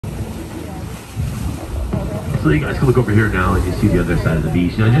So you guys can look over here now and you see the other side of the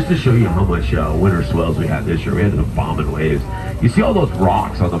beach. Now, just to show you how much winter swells we had this year, we had an bombing waves. You see all those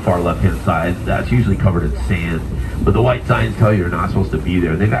rocks on the far left-hand side? That's usually covered in sand. But the white signs tell you you're not supposed to be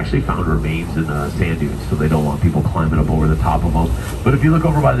there. They've actually found remains in the sand dunes, so they don't want people climbing up over the top of them. But if you look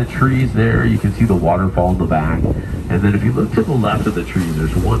over by the trees there, you can see the waterfall in the back. And then if you look to the left of the trees,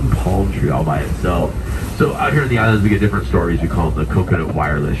 there's one palm tree all by itself. So out here in the islands, we get different stories. We call them the coconut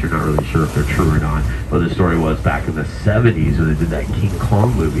wireless. You're not really sure if they're true or not. But the story was back in the 70s when they did that King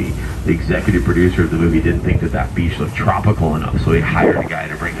Kong movie, the executive producer of the movie didn't think that that beach looked tropical enough. So he hired a guy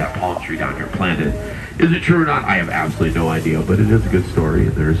to bring that palm tree down here and plant it. Is it true or not? I have absolutely no idea, but it is a good story.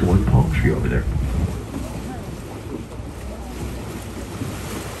 And there's one palm tree over there.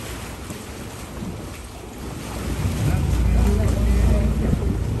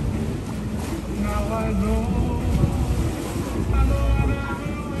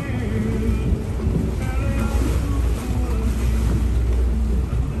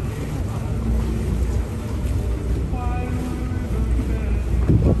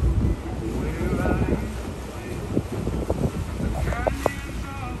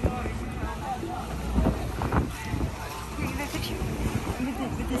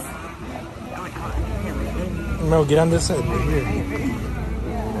 No, get on this side right here.